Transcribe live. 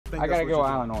I gotta go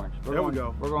island orange. There we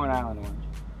go. We're going island orange.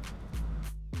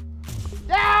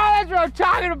 Yeah, that's what I'm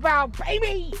talking about,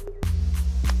 baby!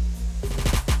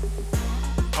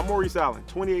 I'm Maurice Allen,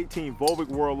 2018 Volvic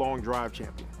World Long Drive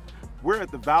Champion. We're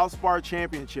at the Valspar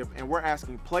Championship and we're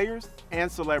asking players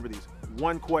and celebrities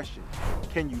one question.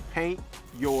 Can you paint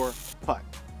your putt?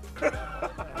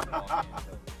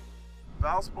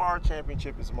 Valspar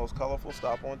Championship is the most colorful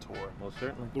stop on tour. Most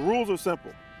certainly. The rules are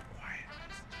simple.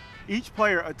 Each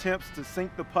player attempts to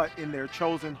sink the putt in their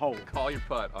chosen hole. Call your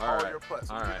putt. All right. Your putt.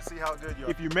 So All right. See how good you are.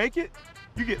 If you make it,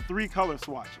 you get 3 color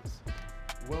swatches.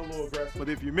 Well, a little aggressive. But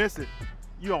if you miss it,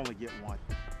 you only get 1.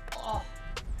 Oh.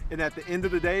 And at the end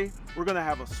of the day, we're gonna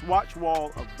have a swatch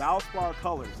wall of Valspar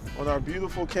colors. On our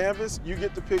beautiful canvas, you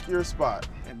get to pick your spot.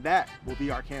 And that will be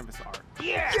our canvas art.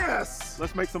 Yeah! Yes!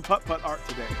 Let's make some putt-putt art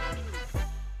today.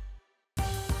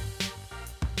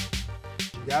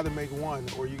 You gotta make one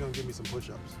or you're gonna give me some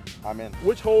push-ups. I'm in.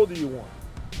 Which hole do you want?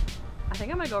 I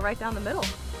think I'm gonna go right down the middle.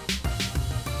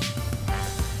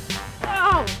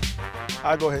 Oh!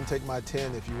 I'll go ahead and take my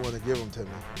 10 if you want to give them to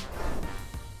me.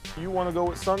 You want to go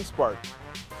with Sunspark?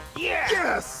 Yeah!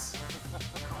 Yes!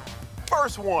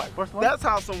 First one. First one? That's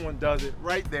how someone does it,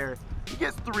 right there. He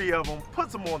gets 3 of them,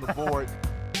 puts them on the board.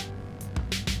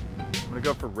 I'm gonna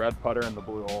go for red putter in the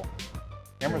blue hole.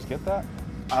 Cameras get that?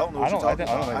 I don't know what you're talking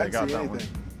about. I didn't see anything.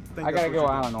 I gotta go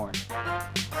island orange. Yeah,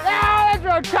 that's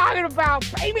what I'm talking about,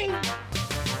 baby!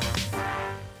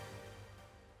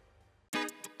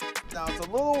 Now it's a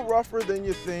little rougher than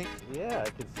you think. Yeah, I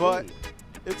can see. But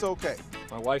it's okay.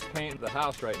 My wife's painting the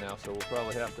house right now, so we'll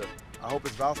probably have to. I hope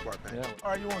it's Valspar paint. Yeah.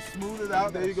 All right, you want to smooth it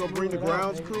out? There you go. Bring the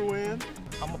grounds crew in.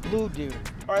 I'm a blue dude.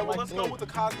 All right, well, let's go with the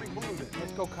cosmic blue then.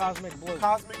 Let's go cosmic blue.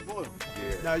 Cosmic blue.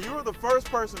 Yeah. Now, you were the first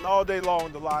person all day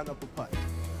long to line up a putt.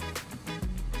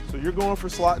 So you're going for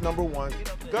slot number 1.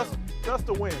 Gust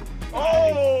to win.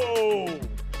 Oh!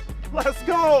 Let's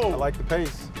go! I like the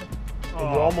pace.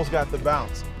 And you almost got the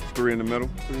bounce. 3 in the middle?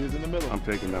 3 is in the middle. I'm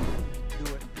taking number 1.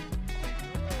 Do it.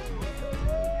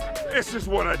 It's just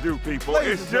what I do, people.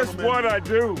 Ladies It's and just gentlemen. what I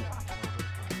do.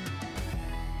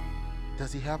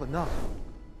 Does he have enough?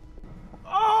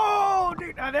 Oh,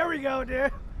 dude, now there we go,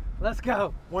 dude. Let's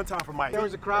go. One time for Mike. If there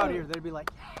was a crowd here, they'd be like,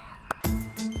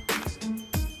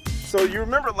 So you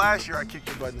remember last year I kicked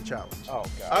your butt in the challenge? Oh,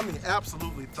 God. I mean,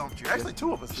 absolutely thumped you. Actually,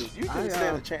 2 of us did. You didn't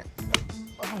stand a chance.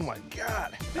 Oh, my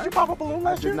God. Did you pop a balloon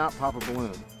last year? I did not pop a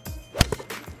balloon.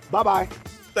 Bye-bye.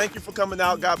 Thank you for coming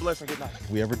out. God bless and good night. If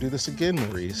we ever do this again,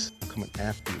 Maurice, I'm coming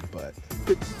after you, but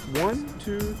Pick 1,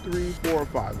 2, 3, 4, or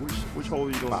 5. Which hole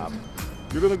are you going to?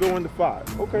 You're going to go into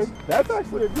 5. Okay. That's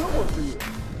actually a good one for you.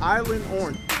 Island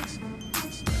orange.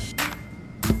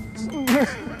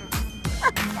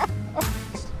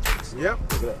 Yep.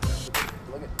 Look at that.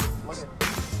 Look at.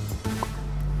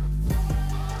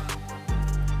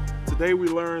 Today we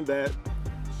learned that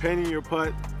painting your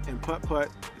putt and putt-putt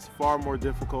is far more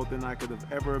difficult than I could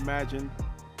have ever imagined.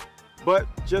 But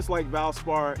just like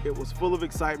Valspar, it was full of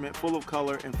excitement, full of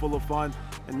color, and full of fun,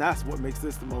 and that's what makes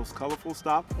this the most colorful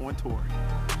stop on tour.